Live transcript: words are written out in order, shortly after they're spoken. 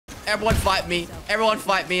Everyone fight me. Everyone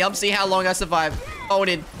fight me. I'm seeing how long I survive. Going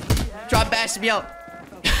in. Try and bash me up.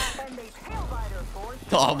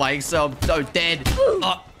 Oh my, so dead.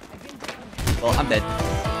 Oh. Well, I'm dead.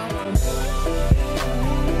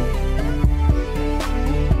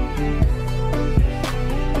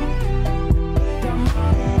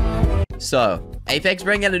 So, Apex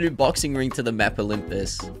bringing out a new boxing ring to the map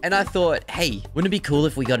Olympus. And I thought, hey, wouldn't it be cool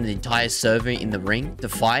if we got an entire server in the ring to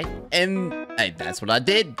fight? And hey, that's what I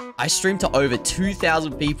did. I streamed to over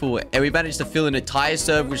 2,000 people and we managed to fill an entire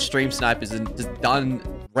server with stream snipers and just done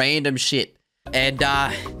random shit. And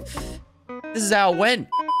this is how it went.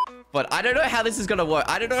 But I don't know how this is gonna work.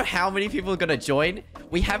 I don't know how many people are gonna join.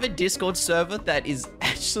 We have a Discord server that is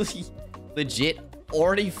actually legit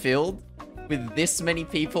already filled with this many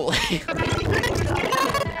people.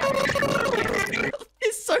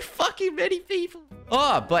 There's so fucking many people.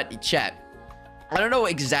 Oh, but chat, I don't know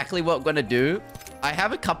exactly what we're gonna do. I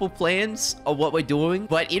have a couple plans of what we're doing,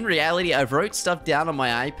 but in reality, I wrote stuff down on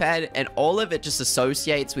my iPad and all of it just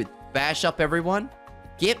associates with bash up everyone,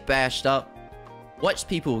 get bashed up, watch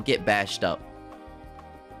people get bashed up,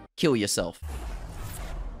 kill yourself.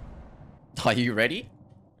 Are you ready?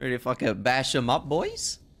 Ready to fucking bash them up,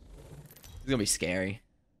 boys? It's gonna be scary.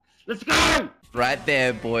 Let's go! Right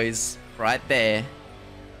there, boys. Right there.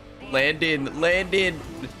 Land in. Land in.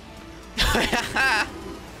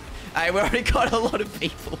 Hey, we already got a lot of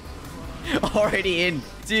people already in.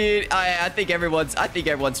 Dude, I think everyone's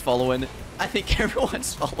following. I think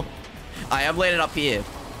everyone's following. I am landing up here.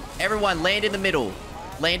 Everyone land in the middle.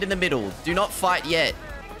 Land in the middle. Do not fight yet.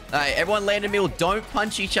 Alright, everyone land in the middle. Don't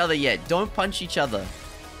punch each other yet. Don't punch each other.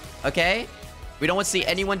 Okay? We don't want to see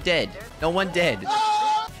anyone dead. No one dead.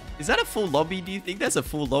 Is that a full lobby? Do you think that's a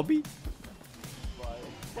full lobby?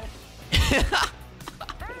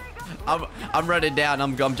 I'm running down.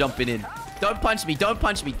 I'm jumping in. Don't punch me. Don't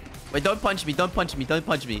punch me. Wait, don't punch me. Don't punch me. Don't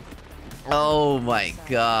punch me. Oh my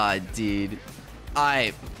god, dude.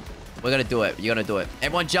 Alright. We're gonna do it. You're gonna do it.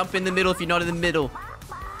 Everyone jump in the middle if you're not in the middle.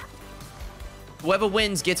 Whoever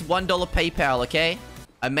wins gets $1 PayPal, okay?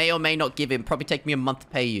 I may or may not give him. Probably take me a month to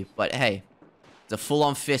pay you. But hey, it's a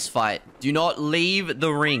full-on fist fight. Do not leave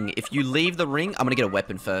the ring. If you leave the ring, I'm gonna get a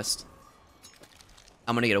weapon first.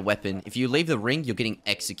 I'm gonna get a weapon. If you leave the ring, you're getting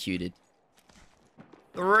executed.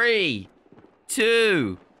 3,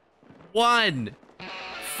 2, 1.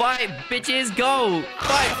 Fight, bitches, go!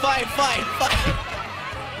 Fight, fight, fight, fight!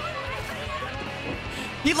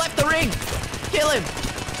 He left the ring! Kill him!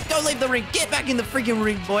 Don't leave the ring! Get back in the freaking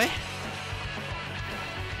ring, boy!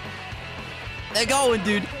 They're going,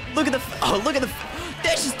 dude! Look at the... Oh, look at the...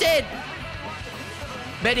 Dash is dead!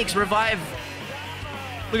 Medics, revive!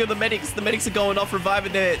 Look at the medics. The medics are going off,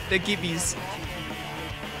 reviving their gibbies.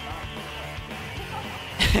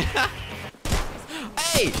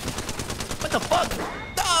 Hey! What the fuck?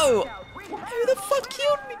 No! Who the fuck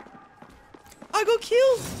killed me? I got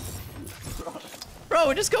killed.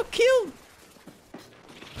 Bro, I just got killed.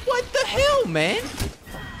 What the hell, man?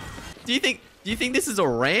 Do you think this is a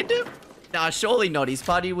random? Nah, surely not. He's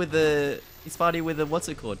partying with the what's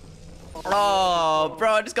it called? Oh,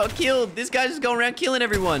 bro, I just got killed. This guy's just going around killing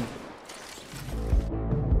everyone.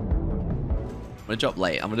 I'm gonna drop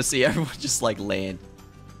late. I'm gonna see everyone just like land.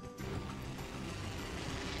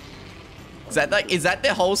 Is that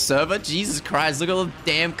their whole server? Jesus Christ, look at all the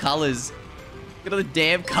damn colors. Look at all the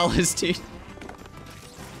damn colors, dude.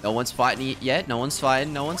 No one's fighting yet. No one's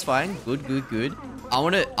fighting. No one's fighting. Good, good, good. I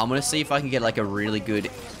wanna see if I can get like a really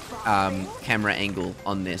good camera angle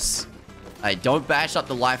on this. Hey, don't bash up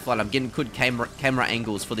the lifeline. I'm getting good camera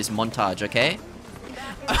angles for this montage, okay?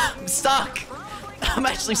 I'm stuck. I'm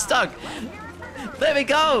actually stuck. Let me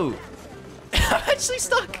go. I'm actually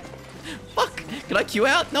stuck. Fuck. Can I queue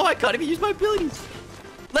out? No, I can't even use my abilities.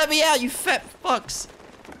 Let me out, you fat fucks.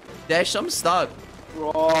 Dash, I'm stuck.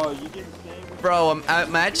 Bro, you getting gangbanged? Bro,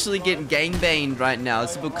 I'm actually getting gangbanged right now.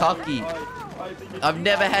 It's Bukaki. I've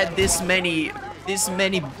never had this many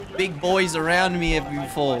big boys around me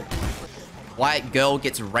before. White girl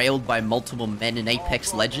gets railed by multiple men in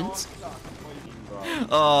Apex Legends.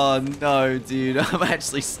 Oh no, dude, I'm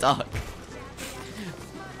actually stuck.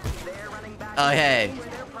 Okay.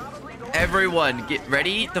 Everyone, get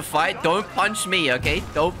ready to fight. Don't punch me, okay?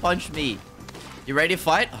 Don't punch me. You ready to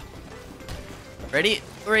fight? Ready?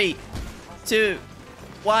 3, 2,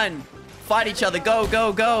 1. Fight each other. Go,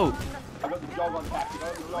 go, go.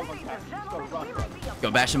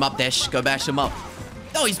 Go bash him up, Dash. Go bash him up.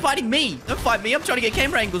 No, he's fighting me. Don't fight me. I'm trying to get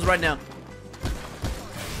camera angles right now.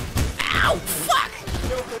 Ow, fuck.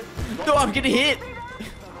 No, I'm getting hit.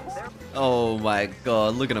 Oh my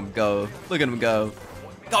god, look at him go. Look at him go.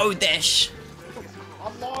 Go, Dash.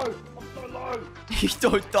 I'm low. No! You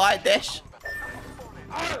don't die, Dash.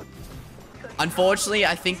 Unfortunately,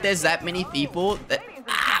 I think there's that many people that...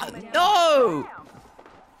 Ah, no!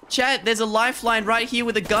 Chat, there's a lifeline right here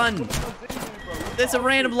with a gun. There's a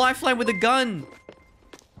random lifeline with a gun.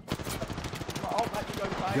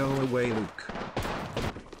 Go away, Luke.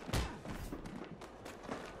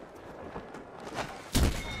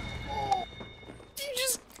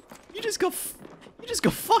 You just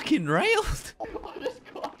got fucking railed. I just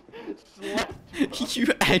got slapped. You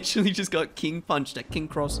actually just got king punched at King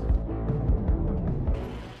Cross.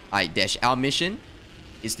 Alright, Dash, our mission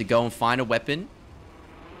is to go and find a weapon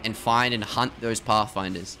and find and hunt those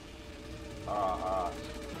pathfinders.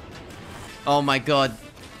 Oh my god.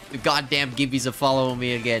 The goddamn gibbies are following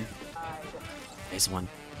me again. There's one.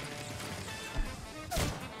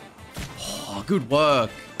 Oh, good work.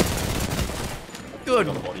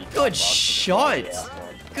 Good shot.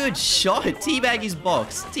 Good shot. Teabag his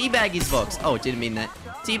box. Teabag his box. Oh, didn't mean that.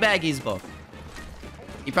 Teabag his box.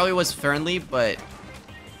 He probably was friendly, but...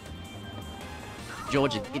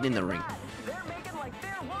 Georgia, get in the ring.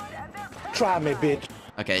 Try me, bitch.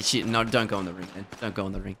 Okay, shit. No, don't go in the ring, man. Don't go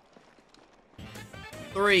in the ring.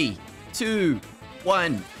 3, 2,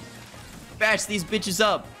 1. Bash these bitches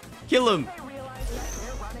up. Kill them.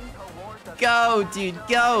 Go, dude.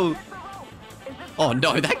 Go. Oh,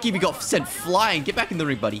 no. That Gibby got sent flying. Get back in the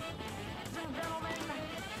ring, buddy.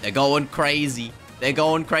 They're going crazy. They're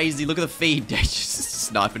going crazy. Look at the feed. They're just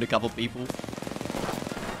sniping a couple people.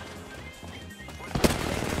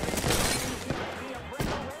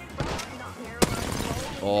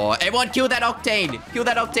 Oh, everyone kill that Octane. Kill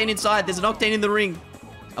that Octane inside. There's an Octane in the ring.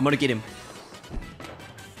 I'm gonna get him.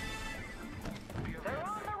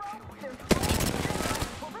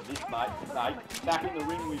 This mate, back in the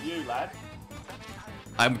ring with you, lad.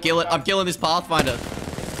 I'm killing this Pathfinder.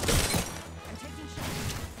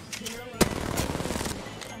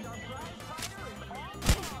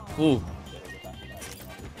 Ooh.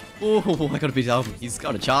 Ooh, I gotta beat him. He's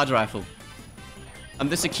got a charge rifle. I'm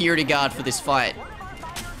the security guard for this fight.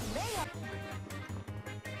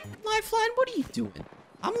 Lifeline, what are you doing?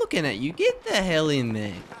 I'm looking at you. Get the hell in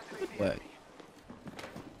there. Good work.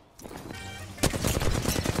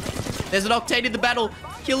 There's an Octane in the battle.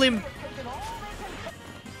 Kill him.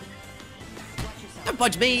 Don't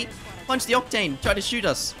punch me. Punch the Octane. Try to shoot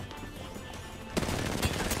us.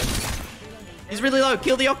 He's really low.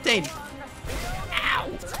 Kill the Octane.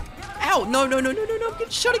 Ow. Ow. No, no, no, no, no, no. I'm getting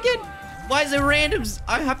shot again. Why is there randoms?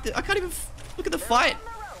 I can't even look at the fight.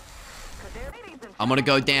 I'm gonna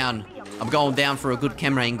go down. I'm going down for a good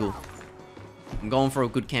camera angle. I'm going for a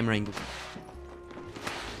good camera angle.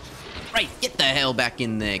 Wraith, get the hell back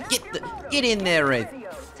in there. Get in there, Wraith.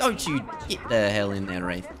 Don't you get the hell in there,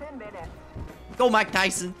 Wraith. Go, Mike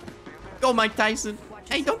Tyson. Go, Mike Tyson.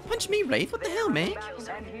 Hey, don't punch me, Wraith. What the hell, man?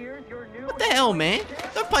 What the hell, man?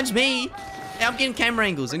 Don't punch me. Hey, I'm getting camera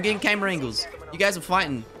angles. I'm getting camera angles. You guys are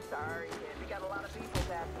fighting.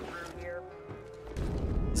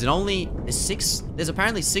 There's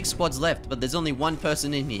apparently 6 squads left, but there's only 1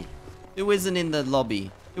 person in here. Who isn't in the lobby?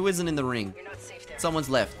 Who isn't in the ring? Someone's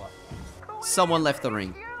left. Someone left the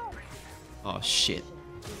ring. Oh, shit.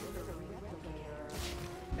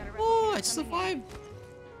 Oh, I survived.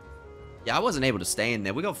 Yeah, I wasn't able to stay in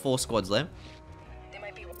there. We got 4 squads left.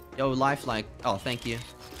 Yo, lifeline. Oh, thank you.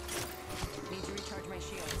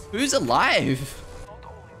 Who's alive?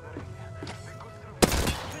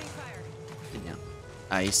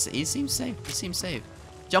 He seems safe. He seems safe.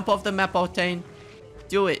 Jump off the map, Octane.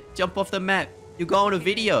 Do it. Jump off the map. You go on a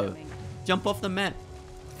video. Jump off the map.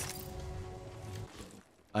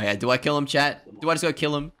 Oh yeah, do I kill him, chat? Do I just go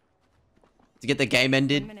kill him? To get the game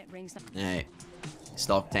ended? Hey. It's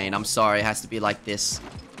Octane. I'm sorry. It has to be like this.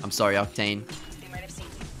 I'm sorry, Octane.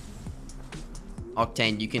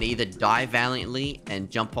 Octane, you can either die valiantly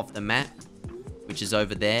and jump off the map, which is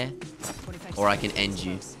over there, or I can end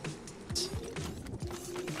you.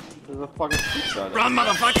 There's a fucking picture. Run,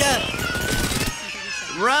 motherfucker!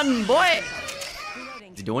 Run, boy!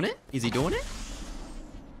 Is he doing it? Is he doing it?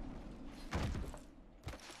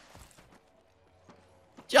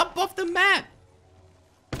 Jump off the map!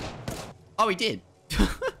 Oh, he did.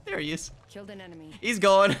 There he is. Killed an enemy. He's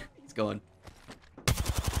gone. He's gone.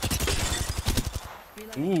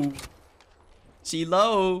 Ooh. She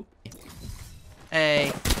low.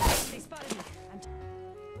 Hey.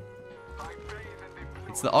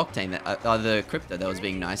 It's the Octane, that, the Crypto that was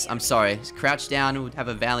being nice. I'm sorry. Crouch down would have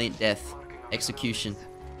a valiant death. Execution.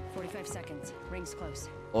 45 seconds. Rings close.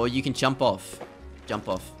 Or you can jump off. Jump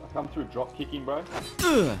off. I come through drop kicking, bro.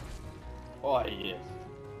 Ugh. Oh, yes.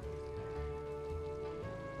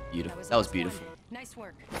 Beautiful. That was beautiful. Nice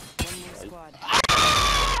work. One more squad.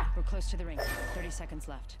 We're close to the ring. 30 seconds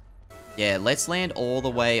left. Yeah, let's land all the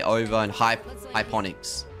way over on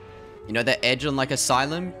Hyponics. You know that edge on like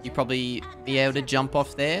Asylum? You probably be able to jump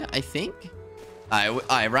off there, I think.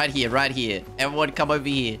 Alright, right here, right here. Everyone come over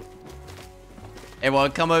here.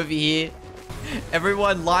 Everyone come over here.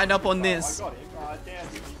 Everyone line up on this.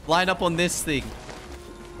 Line up on this thing.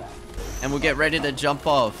 And we'll get ready to jump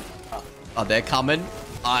off. Oh, they're coming.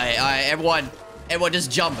 Alright, everyone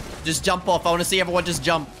just jump. Just jump off. I want to see everyone just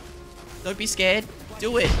jump. Don't be scared.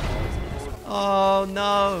 Do it. Oh,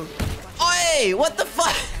 no. Oi! What the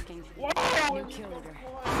fuck? New kill leader.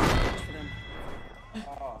 Watch for them.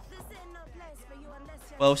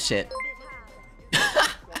 Well, shit.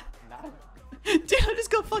 Dude, I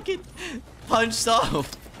just got fucking punched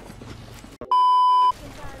off.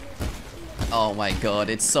 Oh my god,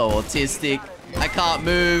 it's so autistic. I can't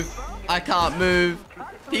move. I can't move.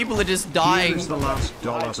 People are just dying. Here's the last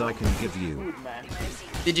dollars I can give you.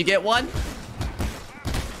 Did you get one?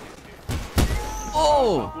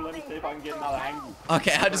 Oh! Let me see if I can get another angle.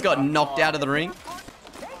 Okay, I just got knocked out of the ring.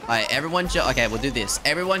 Alright, everyone okay, we'll do this.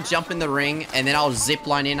 Everyone jump in the ring, and then I'll zip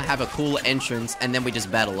line in, have a cool entrance, and then we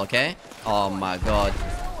just battle, okay? Oh my god.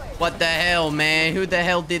 What the hell, man? Who the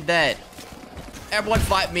hell did that? Everyone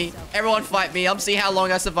fight me. Everyone fight me. I'm seeing how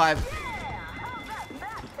long I survive.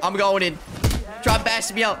 I'm going in. Try and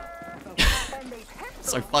bash me up.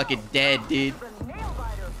 So fucking dead, dude.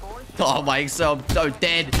 Oh my, so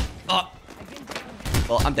dead. Oh.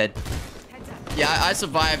 Well, I'm dead. Yeah, I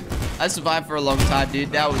survived. I survived for a long time,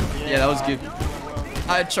 dude. That was, yeah, that was good.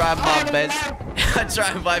 I tried my best. I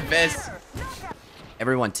tried my best.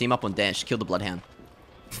 Everyone, team up on Dash. Kill the Bloodhound.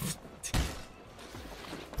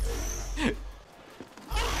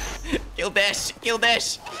 Kill Dash. Kill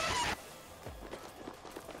Dash.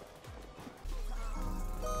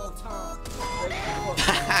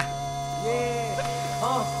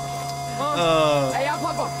 Hey, I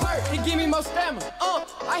pop a flirt, it give me more stamina.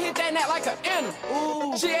 I hit that net like an animal.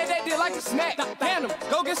 Ooh. She had that dick like a snack. Phantom,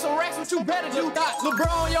 go get some racks, what you better do. Got LeBron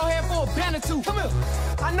on your head for a banner too. Come here,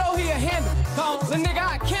 I know he a handle. The nigga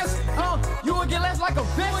I cancel. You will get left like a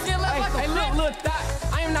bitch. Hey, look, little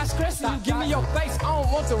thot. I am not stressing you. Give me your face, I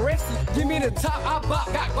don't want the rest of you. Give me the top, I bop.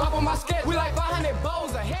 Got guap on my sketch. We like 500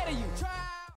 bowls ahead of you. Try